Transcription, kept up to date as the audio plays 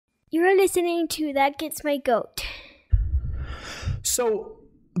You're listening to That Gets My Goat. So,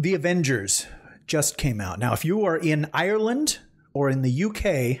 The Avengers just came out. Now, if you are in Ireland or in the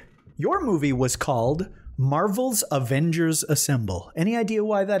UK, your movie was called Marvel's Avengers Assemble. Any idea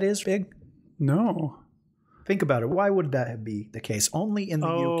why that is, Big? No. Think about it. Why would that be the case? Only in the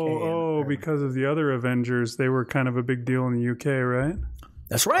UK. Oh, because of the other Avengers. They were kind of a big deal in the UK, right?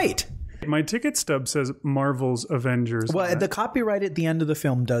 That's right. My ticket stub says Marvel's Avengers. Well, the copyright at the end of the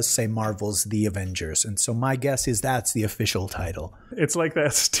film does say Marvel's The Avengers. And so my guess is that's the official title. It's like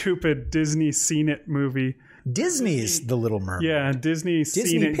that stupid Disney Seen It movie. Disney's The Little Mermaid. Yeah, Disney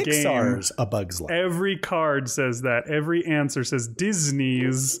Seen It Pixar's game. A Bug's Life. Every card says that. Every answer says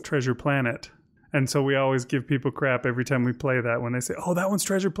Disney's Treasure Planet. And so we always give people crap every time we play that when they say, oh, that one's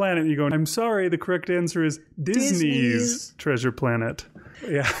Treasure Planet. And you go, I'm sorry, the correct answer is Disney's Treasure Planet.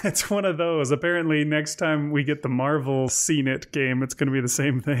 Yeah, it's one of those. Apparently, next time we get the Marvel Seen It game, it's going to be the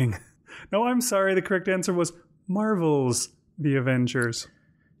same thing. No, I'm sorry, the correct answer was Marvel's The Avengers.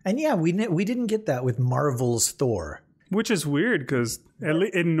 And yeah, we didn't get that with Marvel's Thor. Which is weird, because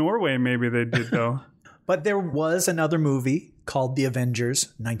in Norway, maybe they did, though. But there was another movie called The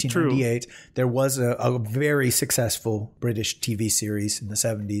Avengers, 1998. True. There was a very successful British TV series in the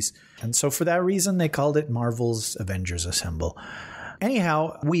 70s. And so for that reason, they called it Marvel's Avengers Assemble.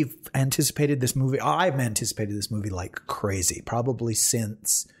 Anyhow, we've anticipated this movie. I've anticipated this movie like crazy, probably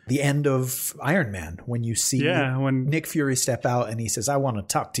since the end of Iron Man, when you see when Nick Fury step out and he says, I want to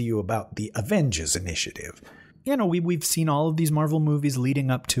talk to you about the Avengers Initiative. You know, we've seen all of these Marvel movies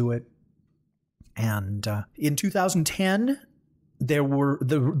leading up to it. And in 2010, there were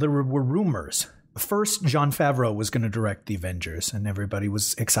rumors. First, Jon Favreau was going to direct the Avengers, and everybody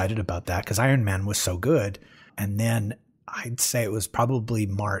was excited about that because Iron Man was so good. And then I'd say it was probably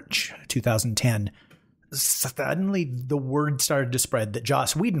March 2010. Suddenly, the word started to spread that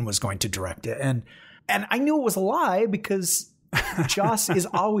Joss Whedon was going to direct it, and I knew it was a lie because Joss is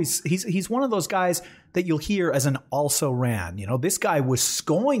always he's one of those guys that you'll hear as an also ran. You know, this guy was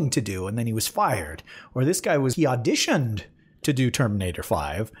going to do, and then he was fired, or this guy he auditioned to do Terminator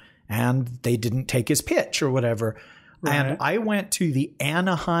 5, and they didn't take his pitch or whatever. Right. And I went to the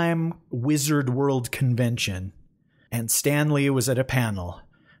Anaheim Wizard World Convention, and Stan Lee was at a panel,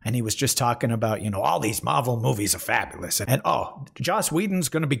 and he was just talking about, you know, all these Marvel movies are fabulous. And Joss Whedon's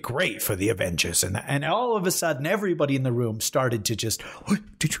going to be great for the Avengers. And all of a sudden, everybody in the room started to just,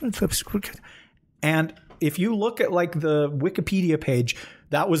 and if you look at like the Wikipedia page,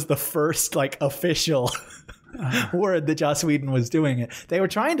 that was the first like official word that Joss Whedon was doing it. They were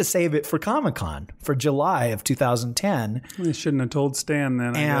trying to save it for Comic-Con for July of 2010. They shouldn't have told Stan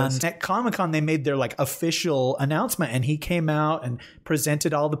then, I guess. And at Comic-Con, they made their like official announcement, and he came out and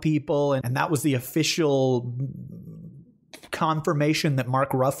presented all the people, and that was the official confirmation that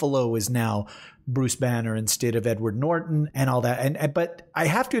Mark Ruffalo is now Bruce Banner instead of Edward Norton and all that. But I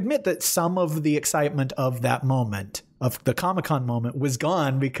have to admit that some of the excitement of that moment, of the Comic-Con moment, was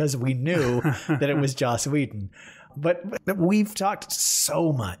gone because we knew that it was Joss Whedon. But we've talked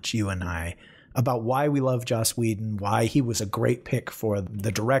so much, you and I, about why we love Joss Whedon, why he was a great pick for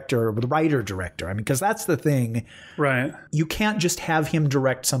the director, the writer-director. I mean, because that's the thing. Right. You can't just have him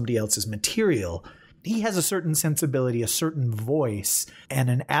direct somebody else's material. He has a certain sensibility, a certain voice, and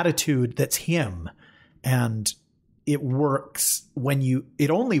an attitude that's him. And it works it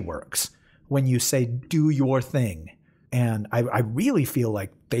only works when you say, do your thing. And I really feel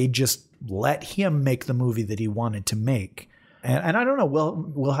like they just let him make the movie that he wanted to make. And I don't know,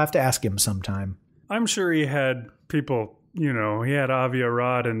 we'll have to ask him sometime. I'm sure he had people, you know, he had Avi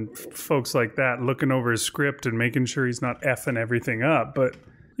Arad and folks like that looking over his script and making sure he's not effing everything up. But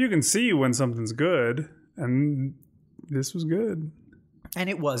you can see when something's good, and this was good. And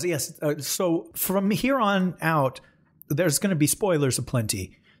it was, yes. So from here on out, there's going to be spoilers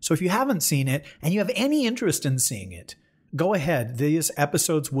aplenty. So if you haven't seen it and you have any interest in seeing it, go ahead. These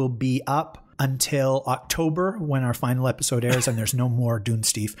episodes will be up until October when our final episode airs, and there's no more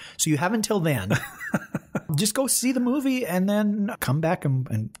Dunesteef. So you have until then. Just go see the movie and then come back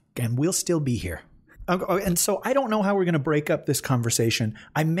and we'll still be here. And so I don't know how we're going to break up this conversation.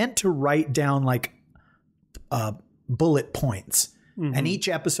 I meant to write down like bullet points, and each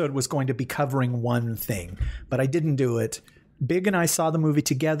episode was going to be covering one thing, but I didn't do it. Big and I saw the movie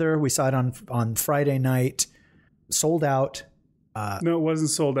together. We saw it on Friday night. Sold out. No, it wasn't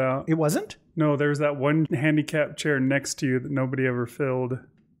sold out. It wasn't? No, there's that one handicap chair next to you that nobody ever filled.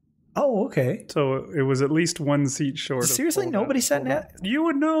 Oh, okay. So it was at least one seat short. Seriously? Nobody sat next? You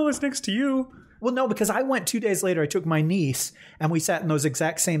would know. It's next to you. Well, no, because I went 2 days later. I took my niece and we sat in those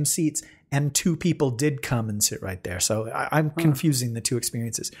exact same seats, and 2 people did come and sit right there. So I'm confusing the 2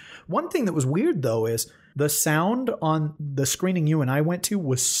 experiences. One thing that was weird, though, is the sound on the screening you and I went to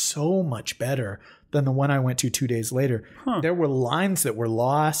was so much better than the one I went to 2 days later. There were lines that were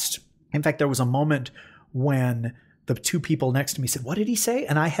lost. In fact, there was a moment when the 2 people next to me said, "What did he say?"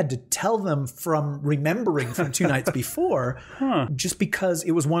 And I had to tell them from remembering from 2 nights before, just because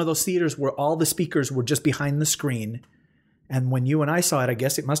it was one of those theaters where all the speakers were just behind the screen. And when you and I saw it, I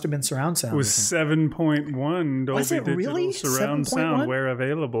guess it must have been surround sound. It was 7.1 Dolby Digital really? surround 7.1? sound where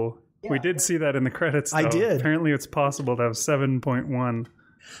available. Yeah. We did see that in the credits, though. I did. Apparently it's possible to have 7.1.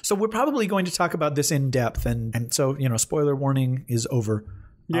 So we're probably going to talk about this in depth. And so, spoiler warning is over.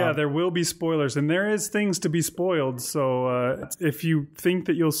 Yeah, there will be spoilers, and there is things to be spoiled. So if you think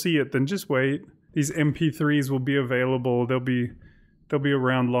that you'll see it, then just wait. These MP3s will be available. They'll be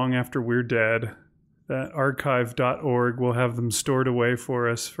around long after we're dead. That archive.org will have them stored away for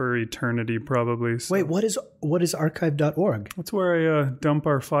us for eternity, probably. So. Wait, what is archive.org? That's where I dump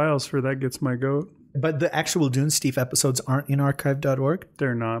our files for That Gets My Goat. But the actual Dunesteef episodes aren't in archive.org?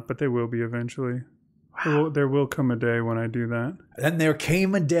 They're not, but they will be eventually. Wow. There will come a day when I do that. Then there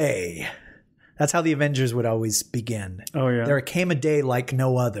came a day. That's how the Avengers would always begin. Oh, yeah. There came a day like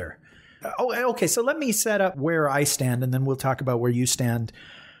no other. Okay, so let me set up where I stand, and then we'll talk about where you stand.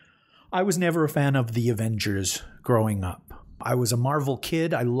 I was never a fan of the Avengers growing up. I was a Marvel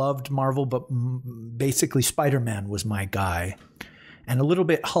kid. I loved Marvel, but basically Spider-Man was my guy. And a little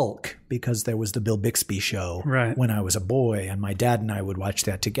bit Hulk, because there was the Bill Bixby show when I was a boy, and my dad and I would watch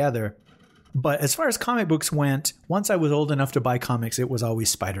that together. But as far as comic books went, once I was old enough to buy comics, it was always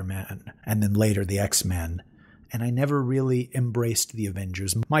Spider-Man, and then later the X-Men. And I never really embraced the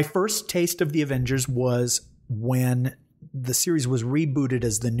Avengers. My first taste of the Avengers was when the series was rebooted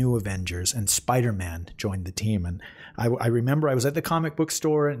as the New Avengers, and Spider-Man joined the team. And I remember I was at the comic book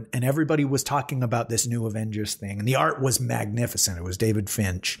store, and everybody was talking about this New Avengers thing. And the art was magnificent. It was David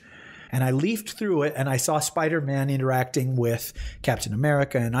Finch. And I leafed through it, and I saw Spider-Man interacting with Captain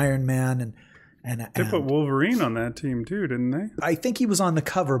America and Iron Man. And they put Wolverine on that team too, didn't they? I think he was on the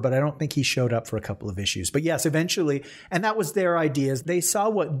cover, but I don't think he showed up for a couple of issues. But yes, eventually, and that was their ideas. They saw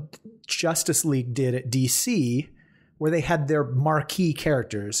what Justice League did at DC, where they had their marquee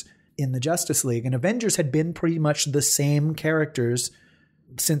characters in the Justice League. And Avengers had been pretty much the same characters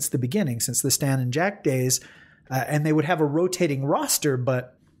since the beginning, since the Stan and Jack days. And they would have a rotating roster,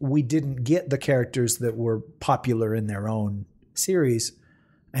 but we didn't get the characters that were popular in their own series.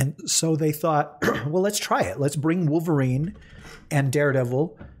 And so they thought, well, let's try it. Let's bring Wolverine and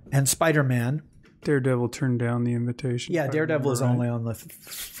Daredevil and Spider-Man. Daredevil turned down the invitation. Yeah, Daredevil is only on the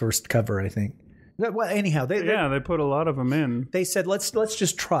first cover, I think. Well, anyhow, they put a lot of them in. They said, let's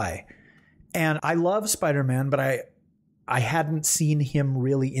just try. And I love Spider-Man, but I hadn't seen him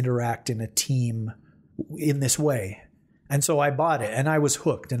really interact in a team in this way. And so I bought it, and I was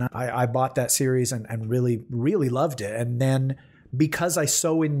hooked. And I bought that series and really, really loved it. And then because I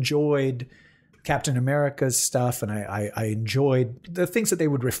so enjoyed Captain America's stuff, and I enjoyed the things that they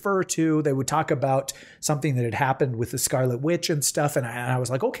would refer to, they would talk about something that had happened with the Scarlet Witch and stuff. And I was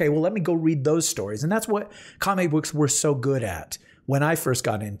like, okay, well, let me go read those stories. And that's what comic books were so good at when I first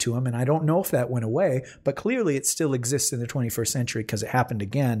got into them. And I don't know if that went away, but clearly it still exists in the 21st century because it happened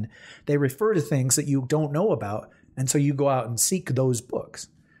again. They refer to things that you don't know about. And so you go out and seek those books.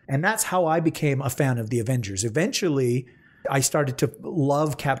 And that's how I became a fan of the Avengers. Eventually, I started to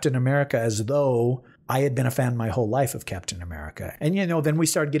love Captain America as though I had been a fan my whole life of Captain America. And, then we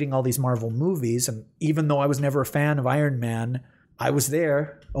started getting all these Marvel movies. And even though I was never a fan of Iron Man, I was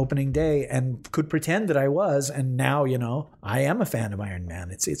there opening day and could pretend that I was. And now, I am a fan of Iron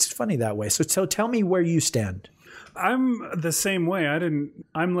Man. It's funny that way. So tell me where you stand. I'm the same way.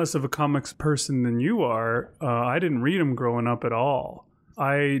 I'm less of a comics person than you are. I didn't read them growing up at all.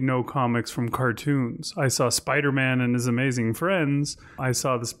 I know comics from cartoons. I saw Spider-Man and His Amazing Friends. I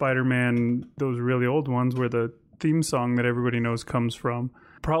saw the Spider-Man, those really old ones where the theme song that everybody knows comes from.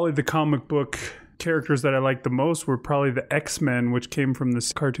 Probably the comic book characters that I liked the most were probably the X-Men, which came from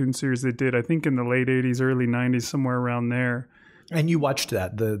this cartoon series they did, I think in the late 80s, early 90s, somewhere around there. And you watched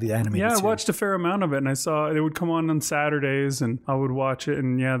that, the animated series? Yeah, I watched a fair amount of it, and I saw it would come on Saturdays, and I would watch it,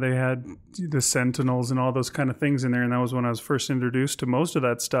 and yeah, they had the Sentinels and all those kind of things in there, and that was when I was first introduced to most of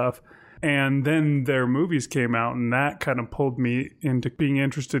that stuff. And then their movies came out, and that kind of pulled me into being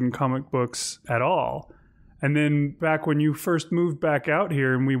interested in comic books at all. And then back when you first moved back out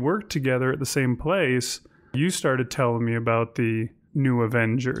here, and we worked together at the same place, you started telling me about the New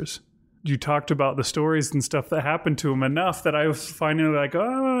Avengers. you talked about the stories and stuff that happened to him enough that I was finally like,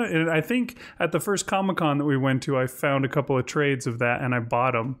 oh, and I think at the first Comic-Con that we went to, I found a couple of trades of that and I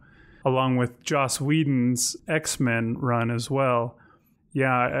bought them along with Joss Whedon's X-Men run as well.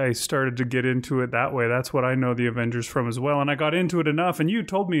 Yeah, I started to get into it that way. That's what I know the Avengers from as well. And I got into it enough, and you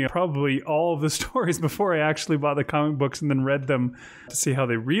told me probably all of the stories before I actually bought the comic books and then read them to see how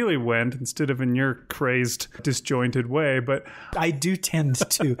they really went instead of in your crazed, disjointed way. But I do tend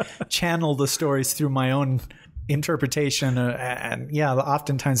to channel the stories through my own interpretation, and yeah,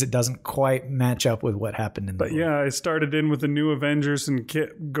 oftentimes it doesn't quite match up with what happened in the movie. Yeah, I started in with the New Avengers and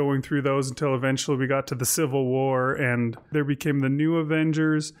kept going through those until eventually we got to the Civil War, and there became the New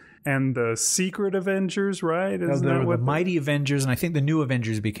Avengers and the Secret Avengers, right? Isn't that what the Mighty Avengers, and I think the New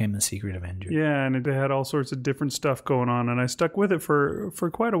Avengers became the Secret Avengers. Yeah, and it had all sorts of different stuff going on, and I stuck with it for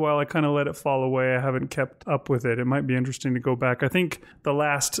quite a while. I kind of let it fall away. I haven't kept up with it. It might be interesting to go back. I think the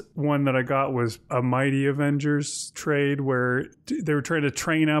last one that I got was a Mighty Avengers trade where they were trying to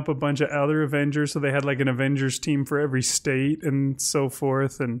train up a bunch of other Avengers, so they had like an Avengers team for every state and so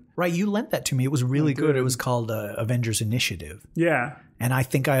forth. And right, you lent that to me. It was really good. It was called Avengers Initiative. Yeah. And I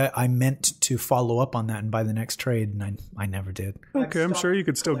think I meant to follow up on that and buy the next trade, and I never did. Okay, I'm sure you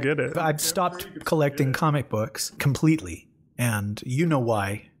could still get it. I've stopped collecting comic books completely, and you know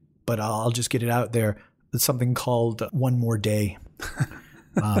why, but I'll just get it out there. It's something called One More Day.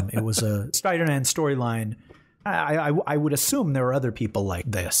 It was a Spider-Man storyline. I would assume there are other people like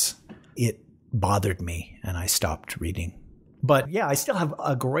this. It bothered me, and I stopped reading. But yeah, I still have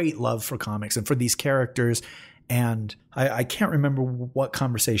a great love for comics and for these characters. And I can't remember what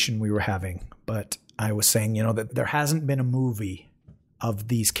conversation we were having, but I was saying, that there hasn't been a movie of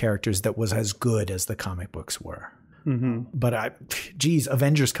these characters that was as good as the comic books were. Mm-hmm. But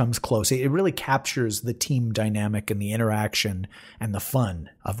Avengers comes close. It really captures the team dynamic and the interaction and the fun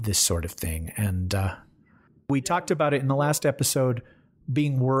of this sort of thing. And we talked about it in the last episode.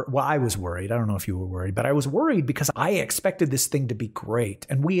 I was worried. I don't know if you were worried, but I was worried because I expected this thing to be great.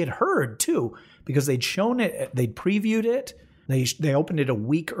 And we had heard too, because they'd shown it, they'd previewed it. They opened it a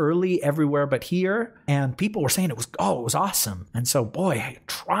week early everywhere but here. And people were saying it was awesome. And so, boy,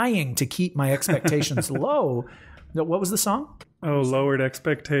 trying to keep my expectations low. What was the song? Oh, Lowered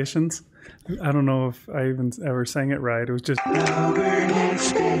Expectations. I don't know if I even ever sang it right. It was just Lowered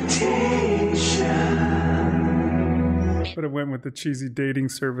Expectations. But it went with the cheesy dating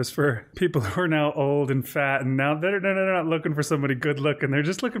service for people who are now old and fat, and now they're not looking for somebody good looking. They're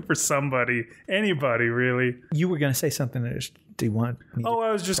just looking for somebody, anybody, really. You were going to say something. Do you want me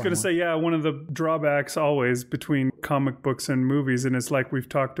I was just going to say, yeah, one of the drawbacks always between comic books and movies, and it's like we've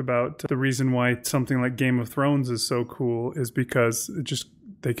talked about, the reason why something like Game of Thrones is so cool is because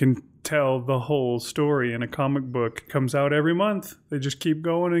they can tell the whole story. In a comic book, it comes out every month. They just keep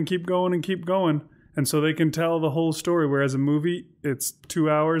going and keep going and keep going. And so they can tell the whole story, whereas a movie, it's 2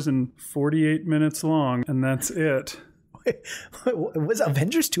 hours and 48 minutes long, and that's it. Wait, was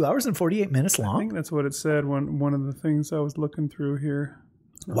Avengers 2 hours and 48 minutes long? I think that's what it said, one of the things I was looking through here.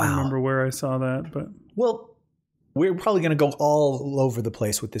 I Wow. don't remember where I saw that, but... Well, we're probably going to go all over the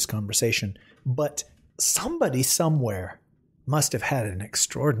place with this conversation, but somebody somewhere must have had an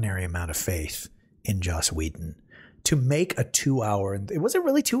extraordinary amount of faith in Joss Whedon to make a 2 hour. Was it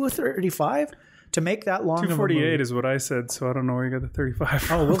really 2:35? To make that long? 2:48 is what I said, so I don't know where you got the 35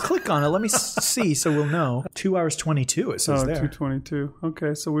 from. Oh, we'll click on it. Let me see so we'll know. 2 hours 22 it says there. 2:22.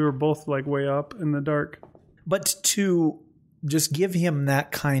 Okay, so we were both like way up in the dark. But to just give him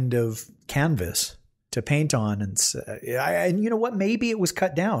that kind of canvas to paint on, and you know what? Maybe it was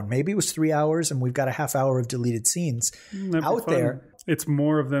cut down. Maybe it was 3 hours and we've got a half hour of deleted scenes out there. It's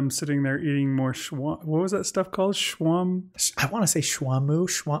more of them sitting there eating more what was that stuff called? I want to say Schwammer,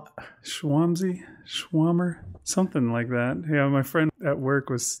 something like that. Yeah, my friend at work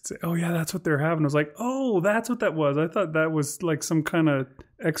was saying, oh yeah, that's what they're having. I was like, oh, that's what that was. I thought that was like some kind of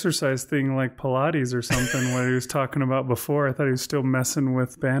exercise thing like Pilates or something what he was talking about before. I thought he was still messing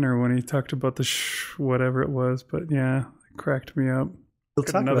with Banner when he talked about the whatever it was. But yeah, it cracked me up.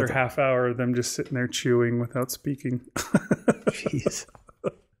 Another half hour of them just sitting there chewing without speaking. Jeez.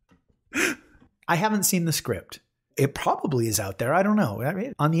 I haven't seen the script. It probably is out there. I don't know. I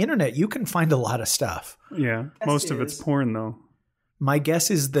mean, on the internet, you can find a lot of stuff. Yeah. Most of it's porn, though. My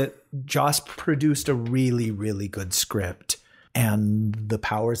guess is that Joss produced a really, really good script, and the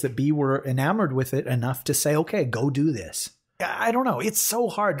powers that be were enamored with it enough to say, okay, go do this. I don't know. It's so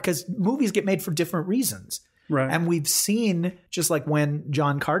hard because movies get made for different reasons. Right. And we've seen, just like when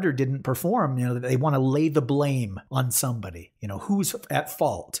John Carter didn't perform, they want to lay the blame on somebody, who's at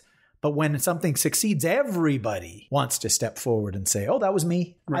fault. But when something succeeds, everybody wants to step forward and say, oh, that was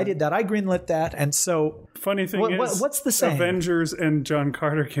me. Right. I did that. I greenlit that. And so funny thing is, what's the saying? Avengers and John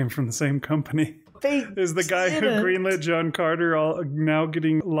Carter came from the same company. Is the guy who greenlit John Carter now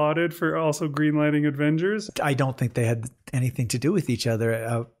getting lauded for also greenlighting Avengers? I don't think they had anything to do with each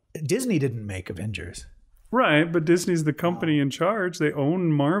other. Disney didn't make Avengers. Right, but Disney's the company in charge. They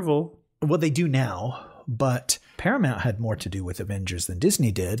own Marvel. Well, they do now. But Paramount had more to do with Avengers than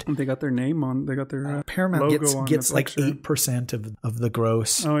Disney did. They got their name on. They got their Paramount logo gets like 8% of the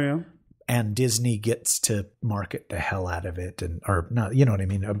gross. Oh yeah, and Disney gets to market the hell out of it, or not. You know what I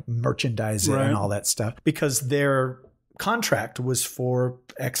mean? Merchandise it and all that stuff, because their contract was for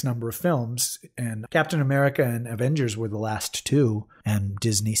X number of films, and Captain America and Avengers were the last two. And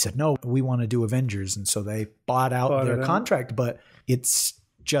Disney said, "No, we want to do Avengers," and so they bought out their contract. But it's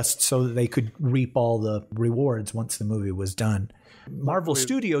just so that they could reap all the rewards once the movie was done. Marvel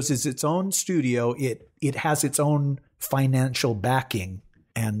Studios is its own studio. It has its own financial backing,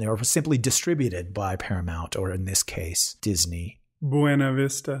 and they're simply distributed by Paramount, or in this case, Disney. Buena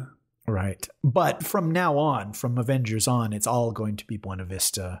Vista. Right. But from now on, from Avengers on, it's all going to be Buena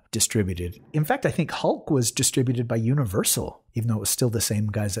Vista distributed. In fact, I think Hulk was distributed by Universal, even though it was still the same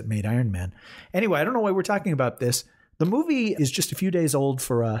guys that made Iron Man. Anyway, I don't know why we're talking about this. The movie is just a few days old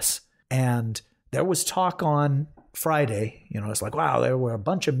for us, and there was talk on Friday. It's like, wow, there were a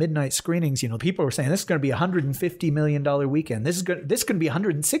bunch of midnight screenings. People were saying this is going to be a $150 million weekend. This is going to be a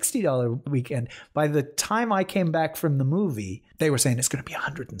 $160 weekend. By the time I came back from the movie, they were saying it's going to be a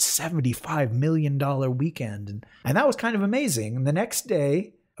 $175 million weekend, and that was kind of amazing. And the next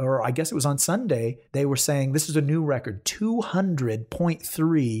day, or I guess it was on Sunday, they were saying this is a new record,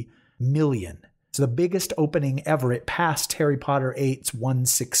 200.3 million. It's the biggest opening ever. It passed Harry Potter 8's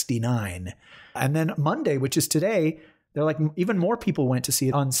 169. And then Monday, which is today, they're like, even more people went to see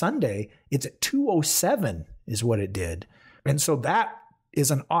it on Sunday. It's at 207 is what it did. And so that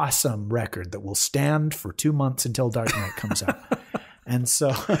is an awesome record that will stand for 2 months until Dark Knight comes out. And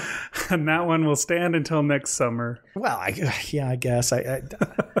so... and that one will stand until next summer. Well, I guess.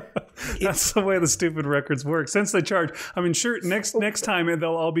 That's the way the stupid records work. Since they charge, sure, next time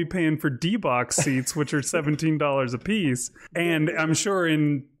they'll all be paying for D-Box seats, which are $17 a piece. And I'm sure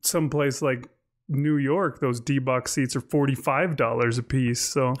in some place like New York, those D-Box seats are $45 a piece.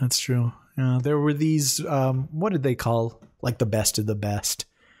 So that's true. There were these, what did they call, like the best of the best?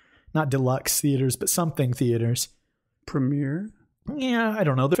 Not deluxe theaters, but something theaters. Premiere? Yeah, I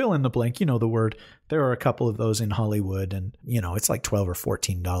don't know. Fill in the blank. You know the word. There are a couple of those in Hollywood, and it's like $12 or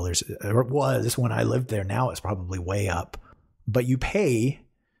 $14. Or it was when I lived there. Now it's probably way up. But you pay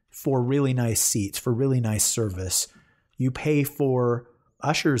for really nice seats, for really nice service. You pay for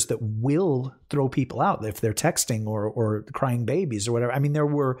ushers that will throw people out if they're texting or crying babies or whatever. There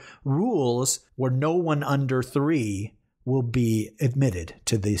were rules where no one under 3 will be admitted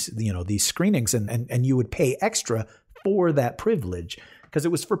to these screenings, and you would pay extra for that privilege, because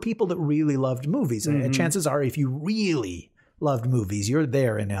it was for people that really loved movies. Mm-hmm. And chances are, if you really loved movies, you're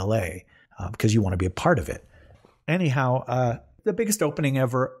there in LA because you want to be a part of it. Anyhow, the biggest opening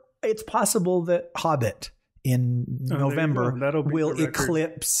ever. It's possible that Hobbit in November will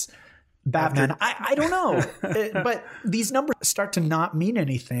eclipse Batman. I don't know. But these numbers start to not mean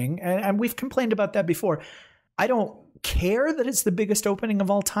anything. And we've complained about that before. I don't care that it's the biggest opening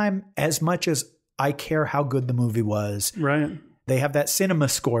of all time as much as I care how good the movie was. Right. They have that cinema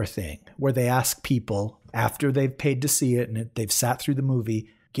score thing where they ask people after they've paid to see it and they've sat through the movie,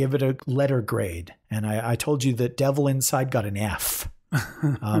 give it a letter grade. And I told you that Devil Inside got an F.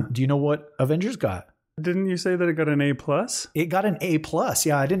 Do you know what Avengers got? Didn't you say that it got an A+? It got an A+.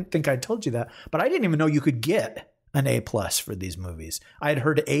 Yeah, I didn't think I told you that. But I didn't even know you could get an A+ for these movies. I had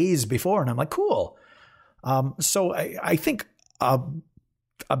heard A's before, and I'm like, cool. So I think...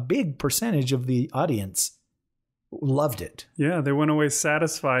 a big percentage of the audience loved it. Yeah, they went away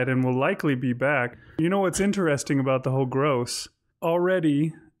satisfied and will likely be back. You know what's interesting about the whole gross?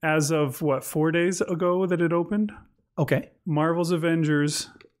 Already, as of 4 days ago that it opened? Okay. Marvel's Avengers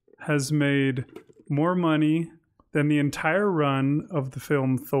has made more money than the entire run of the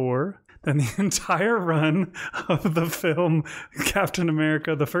film Thor, than the entire run of the film Captain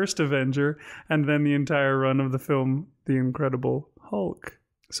America, the First Avenger, and then the entire run of the film The Incredible Hulk.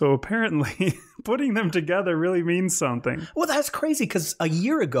 So apparently putting them together really means something. Well, that's crazy, because a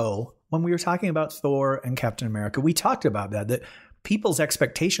year ago when we were talking about Thor and Captain America, we talked about that people's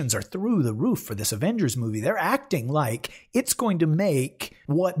expectations are through the roof for this Avengers movie. They're acting like it's going to make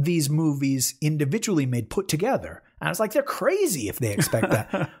what these movies individually made put together. And I was like, they're crazy if they expect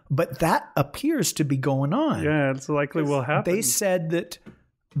that. But that appears to be going on. Yeah, it's likely will happen. They said that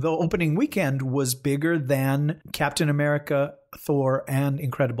the opening weekend was bigger than Captain America, Thor, and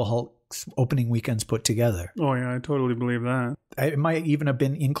Incredible Hulk's opening weekends put together. Oh, yeah, I totally believe that. It might even have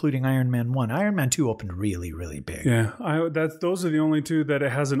been including Iron Man 1. Iron Man 2 opened really, really big. Yeah, those are the only two that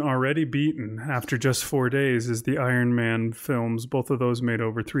it hasn't already beaten after just 4 days is the Iron Man films. Both of those made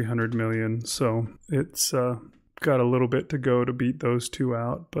over $300 million, so it's got a little bit to go to beat those two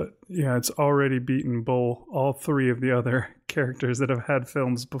out. But yeah, it's already beaten all three of the other characters that have had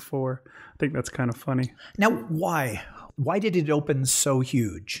films before. I think that's kind of funny. Now, why? Why did it open so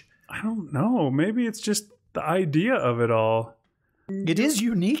huge? I don't know. Maybe it's just the idea of it all. It is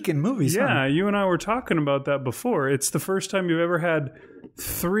unique in movies. Yeah, huh? you and I were talking about that before. It's the first time you've ever had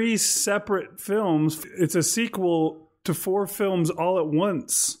 3 separate films. It's a sequel to 4 films all at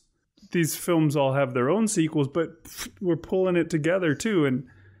once. These films all have their own sequels, but we're pulling it together too, and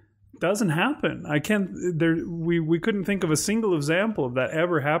it doesn't happen. We couldn't think of a single example of that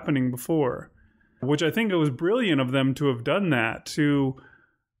ever happening before, which I think it was brilliant of them to have done that, to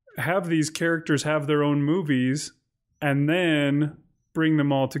have these characters have their own movies and then bring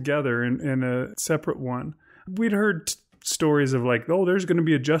them all together in a separate one. We'd heard stories of like, oh, there's going to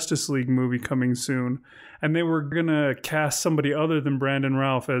be a Justice League movie coming soon, and they were going to cast somebody other than Brandon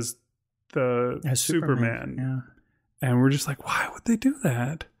Routh as Superman. Yeah. And we're just like, why would they do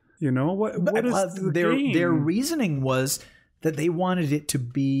that? You know, what is their reasoning was that they wanted it to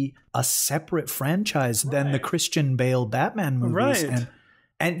be a separate franchise than the Christian Bale Batman movies. Right.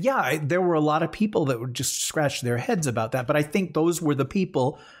 And yeah, there were a lot of people that would just scratch their heads about that. But I think those were the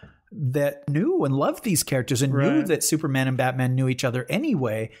people that knew and loved these characters and knew that Superman and Batman knew each other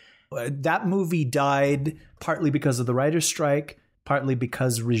anyway. That movie died partly because of the writer's strike, partly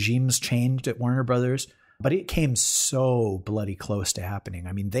because regimes changed at Warner Brothers. But it came so bloody close to happening.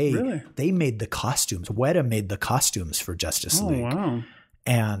 I mean, they made the costumes. Weta made the costumes for Justice League. Oh, wow.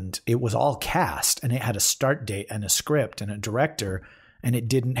 And it was all cast, and it had a start date and a script and a director, and it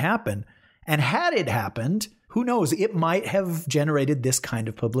didn't happen. And had it happened, who knows, it might have generated this kind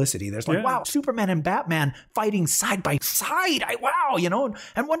of publicity. There's like, wow, Superman and Batman fighting side by side. Wow, you know,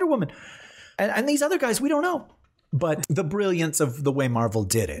 and Wonder Woman. And these other guys, we don't know. But the brilliance of the way Marvel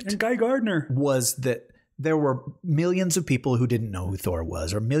did it. And Guy Gardner. Was that there were millions of people who didn't know who Thor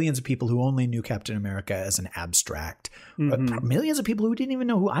was, or millions of people who only knew Captain America as an abstract. Millions of people who didn't even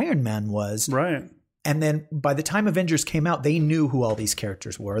know who Iron Man was. Right. And then by the time Avengers came out, they knew who all these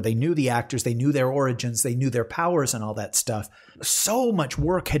characters were. They knew the actors. They knew their origins. They knew their powers and all that stuff. So much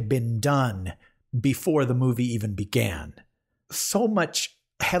work had been done before the movie even began. So much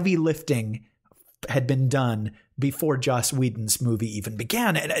heavy lifting had been done before Joss Whedon's movie even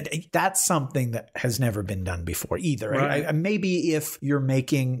began. And that's something that has never been done before either. Right. Maybe if you're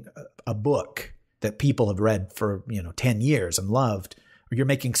making a book that people have read for 10 years and loved, or you're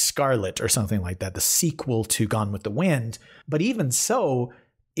making Scarlet or something like that, the sequel to Gone with the Wind. But even so,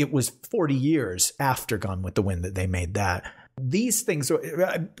 it was 40 years after Gone with the Wind that they made that. These things,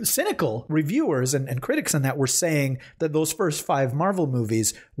 cynical reviewers and critics on that were saying that those first 5 Marvel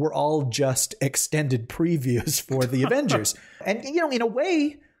movies were all just extended previews for the Avengers. And, in a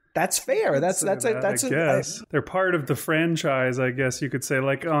way, that's fair. That's they're part of the franchise, I guess you could say.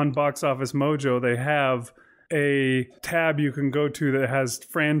 Like on Box Office Mojo, they have a tab you can go to that has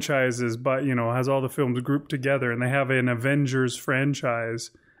franchises, but has all the films grouped together, and they have an Avengers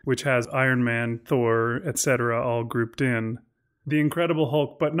franchise which has Iron Man, Thor, etc. all grouped in. The Incredible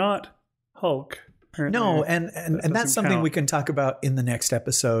Hulk, but not Hulk. Apparently. No, and that's something we can talk about in the next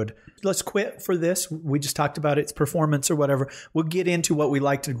episode. Let's quit for this. We just talked about its performance or whatever. We'll get into what we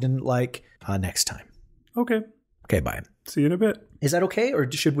liked or didn't like next time. Okay. Okay, bye. See you in a bit. Is that okay,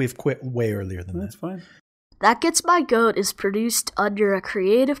 or should we have quit way earlier than that? That's fine. That Gets My Goat is produced under a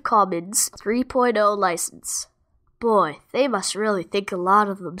Creative Commons 3.0 license. Boy, they must really think a lot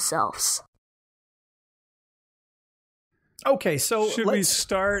of themselves. Okay, so should we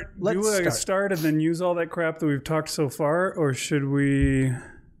start and then use all that crap that we've talked so far, or should we?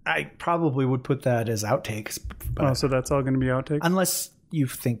 I probably would put that as outtakes. Oh, so that's all going to be outtakes? Unless you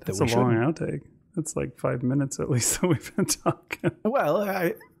think that that's a long outtake. That's like 5 minutes at least that we've been talking.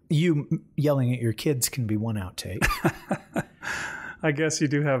 Well, you yelling at your kids can be one outtake. I guess you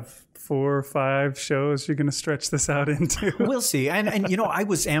do have 4 or 5 shows you're going to stretch this out into. We'll see. And I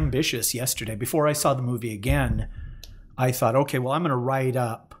was ambitious yesterday. Before I saw the movie again, I thought, okay, well, I'm going to write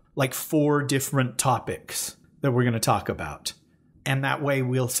up like 4 different topics that we're going to talk about. And that way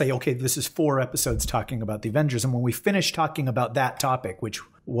we'll say, okay, this is 4 episodes talking about the Avengers. And when we finish talking about that topic, which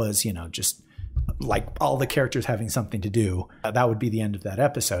was, just like all the characters having something to do, that would be the end of that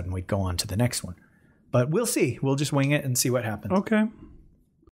episode. And we'd go on to the next one. But we'll see. We'll just wing it and see what happens. Okay.